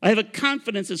 I have a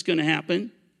confidence it's going to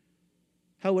happen,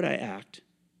 how would I act?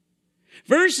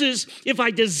 Versus if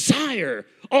I desire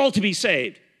all to be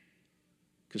saved,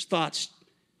 because thoughts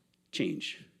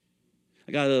change.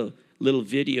 I got a little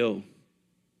video.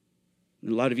 A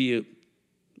lot of you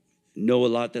know a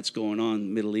lot that's going on in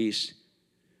the Middle East.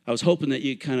 I was hoping that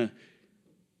you kind of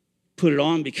put it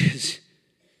on because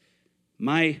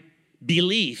my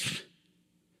belief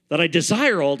that I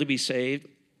desire all to be saved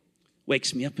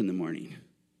wakes me up in the morning.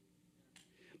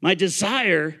 My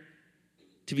desire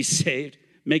to be saved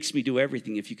makes me do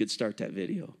everything. If you could start that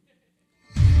video.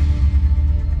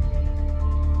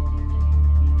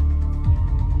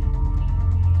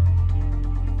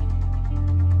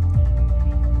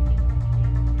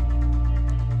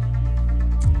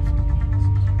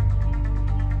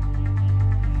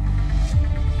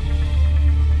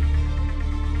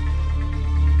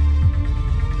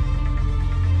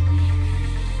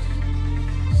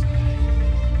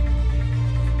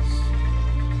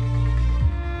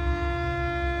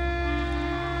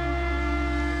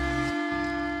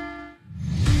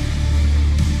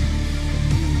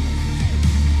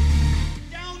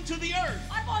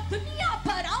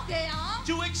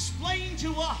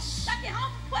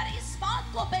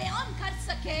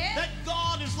 That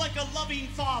God is like a loving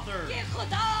father.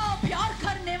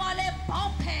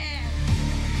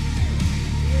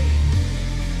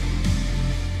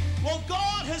 Well,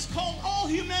 God has called all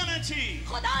humanity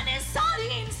to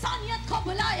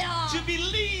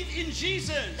believe in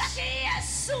Jesus.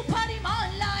 So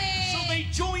they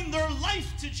join their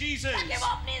life to Jesus.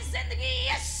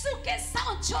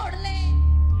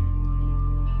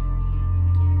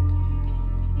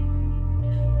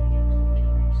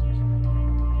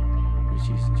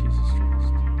 Jesus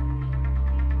Christ.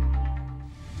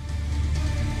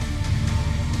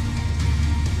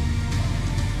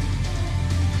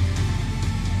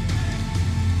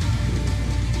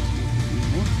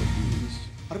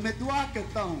 और मैं दुआ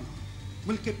करता हूँ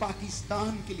मुल्क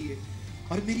पाकिस्तान के लिए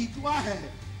और मेरी दुआ है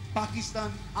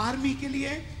पाकिस्तान आर्मी के लिए,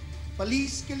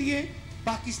 पुलिस के लिए,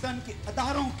 पाकिस्तान के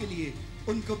अदारों के लिए,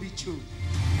 उनको भी छू।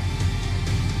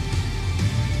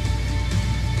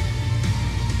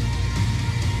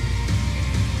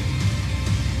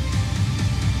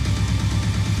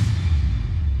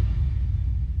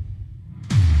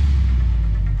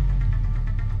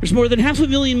 There's more than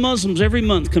 500,000 Muslims every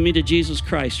month coming to Jesus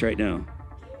Christ right now.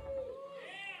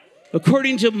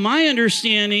 According to my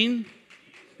understanding,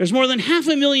 there's more than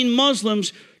 500,000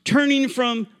 Muslims turning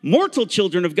from mortal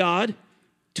children of God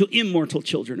to immortal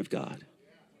children of God.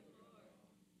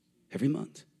 Every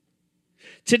month.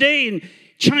 Today in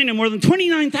China, more than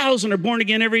 29,000 are born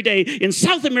again every day. In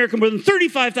South America, more than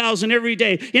 35,000 every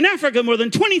day. In Africa, more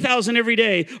than 20,000 every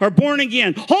day are born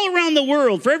again. All around the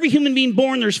world, for every human being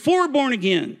born, there's 4 born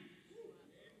again.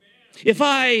 If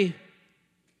my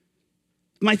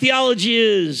theology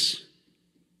is,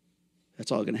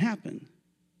 that's all going to happen.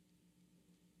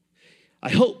 I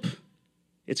hope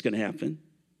it's going to happen.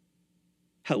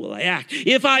 How will I act?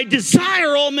 If I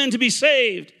desire all men to be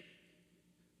saved,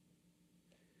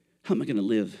 how am I going to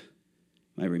live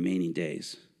my remaining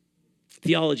days?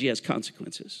 Theology has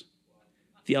consequences.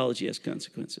 Theology has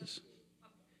consequences.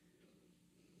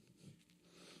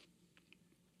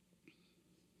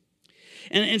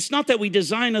 And it's not that we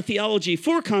design a theology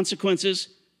for consequences.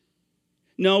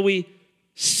 No, we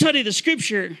study the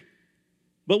scripture,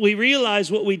 but we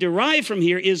realize what we derive from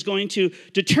here is going to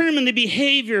determine the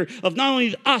behavior of not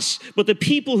only us, but the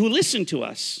people who listen to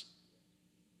us.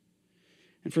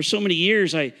 And for so many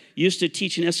years, I used to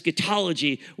teach an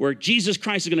eschatology where Jesus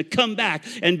Christ is going to come back.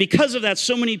 And because of that,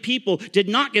 so many people did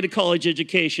not get a college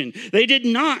education. They did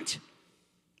not,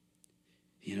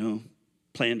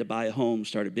 plan to buy a home,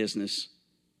 start a business.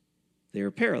 They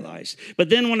were paralyzed. But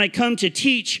then when I come to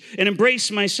teach and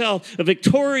embrace myself a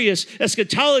victorious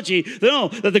eschatology, know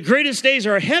that the greatest days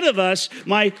are ahead of us,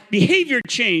 my behavior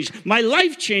changed, my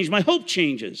life changed, my hope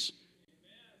changes.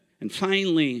 And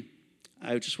finally,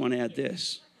 I just want to add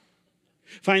this.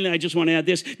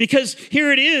 Because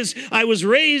here it is. I was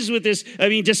raised with this,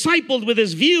 discipled with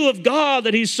this view of God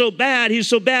that he's so bad,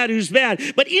 he's bad.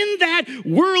 But in that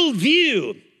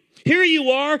worldview, here you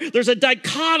are, there's a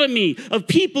dichotomy of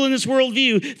people in this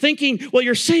worldview thinking, well,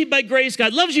 you're saved by grace,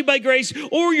 God loves you by grace,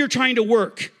 or you're trying to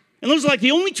work. And those are like the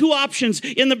only two options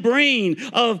in the brain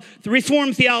of the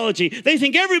Reformed theology. They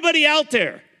think everybody out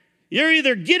there, you're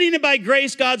either getting it by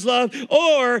grace, God's love,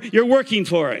 or you're working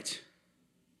for it.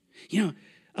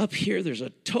 Up here, there's a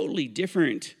totally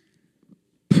different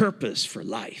purpose for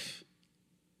life.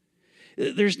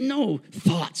 There's no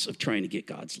thoughts of trying to get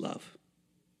God's love.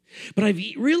 But I've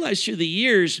realized through the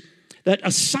years that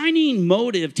assigning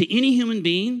motive to any human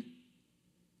being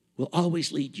will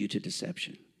always lead you to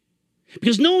deception.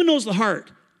 Because no one knows the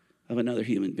heart of another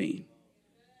human being.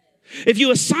 If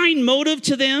you assign motive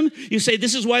to them, you say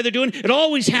this is why they're doing it. It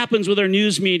always happens with our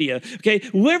news media. Okay,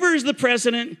 whoever is the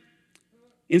president,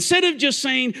 instead of just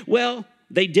saying, well,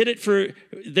 they did it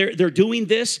they're doing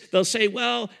this, they'll say,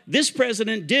 well, this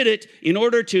president did it in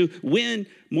order to win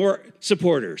more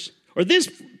supporters. Or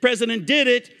this president did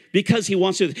it because he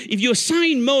wants to. If you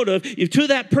assign motive to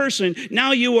that person,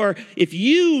 now if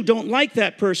you don't like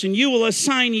that person, you will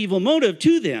assign evil motive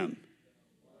to them.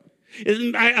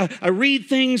 I read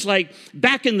things like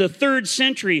back in the 3rd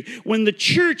century when the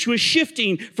church was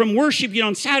shifting from worshiping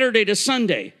on Saturday to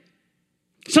Sunday.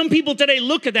 Some people today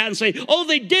look at that and say, oh,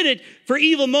 they did it for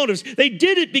evil motives. They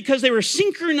did it because they were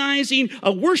synchronizing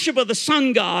a worship of the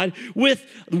sun god with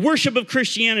the worship of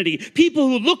Christianity. People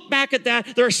who look back at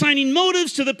that, they're assigning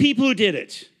motives to the people who did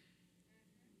it.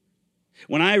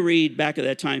 When I read back at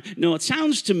that time, no, it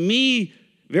sounds to me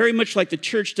very much like the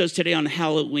church does today on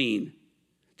Halloween.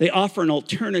 They offer an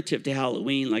alternative to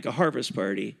Halloween, like a harvest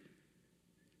party.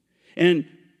 And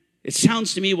it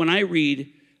sounds to me when I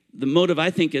read, the motive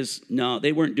I think is, no,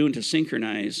 they weren't doing it to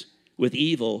synchronize with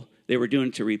evil. They were doing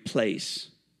it to replace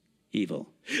evil.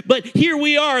 But here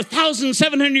we are,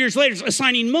 1,700 years later,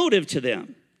 assigning motive to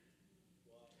them.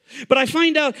 But I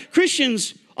find out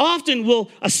Christians often will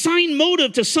assign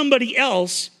motive to somebody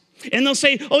else, and they'll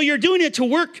say, oh, you're doing it to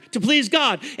work to please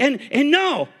God. And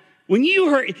no, when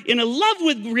you are in a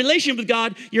relationship with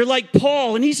God, you're like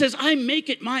Paul, and he says, I make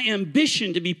it my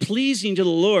ambition to be pleasing to the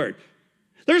Lord.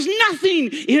 There's nothing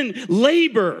in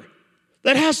labor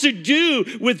that has to do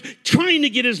with trying to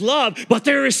get his love, but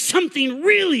there is something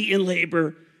really in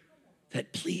labor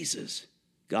that pleases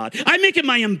God. I make it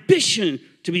my ambition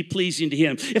to be pleasing to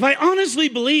him. If I honestly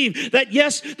believe that,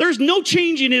 yes, there's no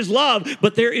change in his love,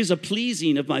 but there is a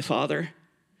pleasing of my Father,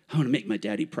 I want to make my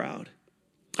daddy proud.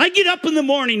 I get up in the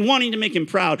morning wanting to make him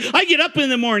proud. I get up in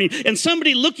the morning and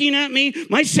somebody looking at me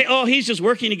might say, oh, he's just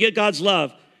working to get God's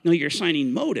love. No, you're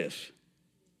assigning motive.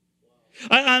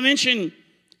 I mentioned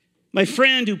my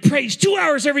friend who prays 2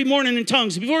 hours every morning in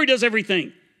tongues before he does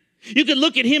everything. You could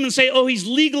look at him and say, oh, he's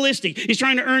legalistic. He's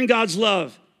trying to earn God's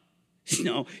love.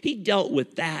 No, he dealt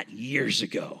with that years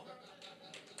ago.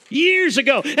 Years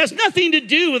ago. It has nothing to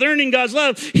do with earning God's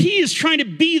love. He is trying to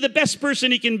be the best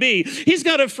person he can be. He's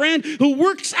got a friend who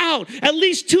works out at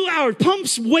least 2 hours,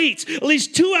 pumps weights at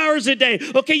least 2 hours a day.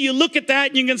 Okay, you look at that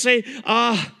and you can say,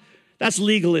 that's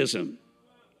legalism.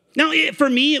 Now, for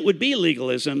me, it would be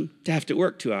legalism to have to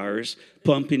work 2 hours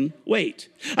pumping weight.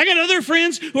 I got other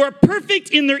friends who are perfect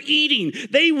in their eating.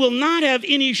 They will not have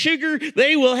any sugar.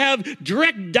 They will have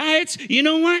direct diets. You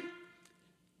know what?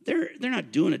 They're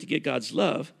not doing it to get God's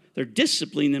love. They're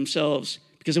disciplining themselves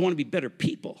because they want to be better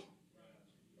people.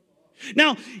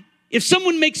 Now, if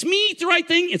someone makes me eat the right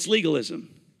thing, it's legalism.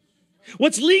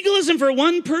 What's legalism for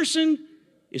one person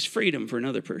is freedom for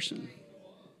another person.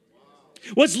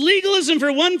 What's legalism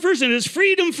for one person is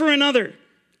freedom for another.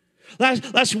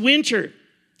 Last winter,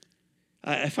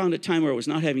 I found a time where I was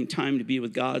not having time to be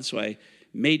with God, so I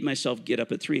made myself get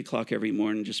up at 3 o'clock every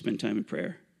morning and just spend time in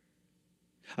prayer.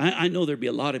 I know there'd be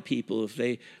a lot of people, if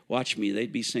they watch me,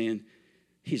 they'd be saying,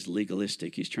 he's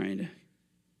legalistic. He's trying to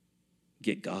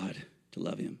get God to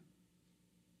love him.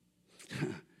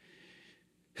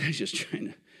 I was just trying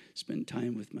to spend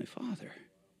time with my Father.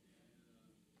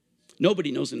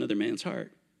 Nobody knows another man's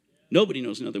heart. Nobody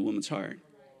knows another woman's heart.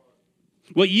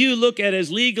 What you look at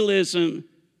as legalism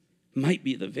might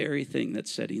be the very thing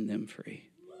that's setting them free.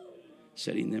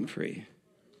 Setting them free.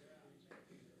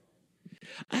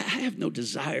 I have no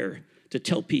desire to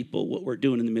tell people what we're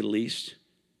doing in the Middle East.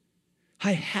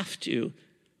 I have to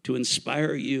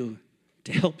inspire you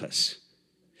to help us.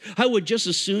 I would just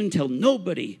as soon tell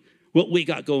nobody what we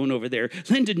got going over there.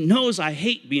 Linda knows I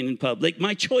hate being in public.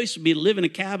 My choice would be to live in a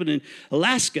cabin in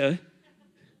Alaska.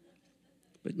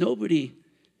 But nobody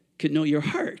can know your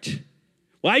heart.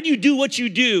 Why do you do what you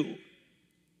do?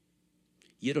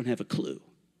 You don't have a clue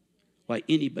why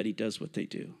anybody does what they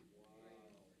do.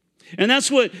 And that's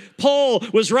what Paul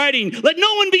was writing. Let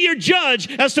no one be your judge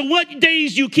as to what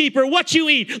days you keep or what you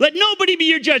eat. Let nobody be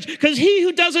your judge, because he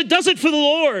who does it for the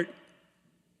Lord.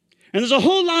 And there's a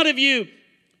whole lot of you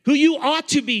who you ought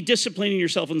to be disciplining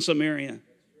yourself in some area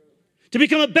to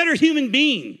become a better human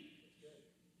being.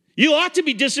 You ought to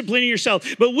be disciplining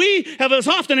yourself. But we have as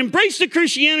often embraced the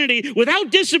Christianity without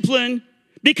discipline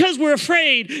because we're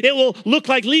afraid it will look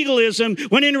like legalism,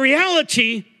 when in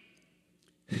reality,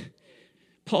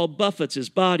 Paul buffets his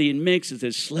body and makes it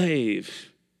his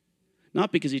slave.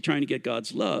 Not because he's trying to get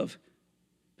God's love,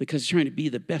 because he's trying to be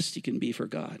the best he can be for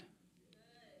God.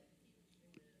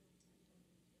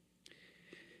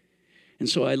 And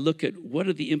so I look at what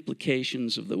are the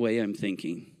implications of the way I'm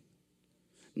thinking.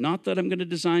 Not that I'm going to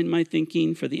design my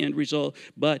thinking for the end result,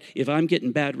 but if I'm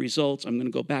getting bad results, I'm going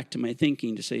to go back to my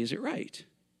thinking to say, is it right?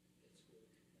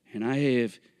 And I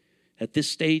have, at this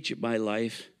stage of my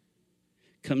life,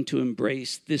 come to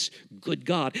embrace this good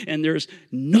God. And there's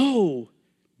no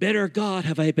better God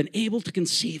have I been able to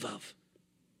conceive of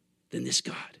than this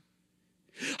God.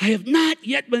 I have not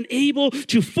yet been able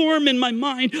to form in my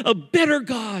mind a better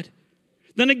God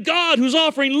than a God who's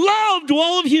offering love to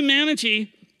all of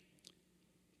humanity,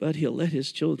 but he'll let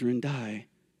his children die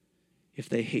if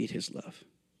they hate his love.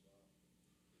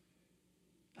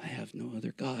 I have no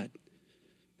other God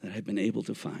that I've been able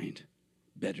to find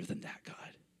better than that God.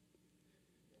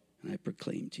 And I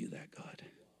proclaim to you that God.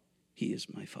 He is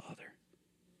my Father.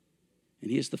 And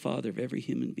he is the Father of every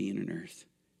human being on earth.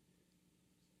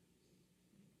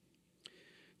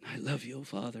 I love you, O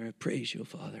Father. I praise you, O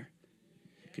Father,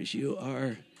 because you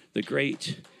are the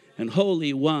great and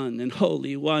holy one and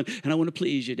holy one. And I want to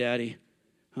please you, Daddy.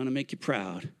 I want to make you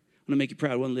proud. I want to make you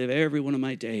proud. I want to live every one of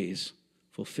my days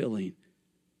fulfilling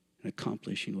and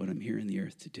accomplishing what I'm here in the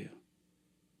earth to do.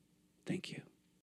 Thank you.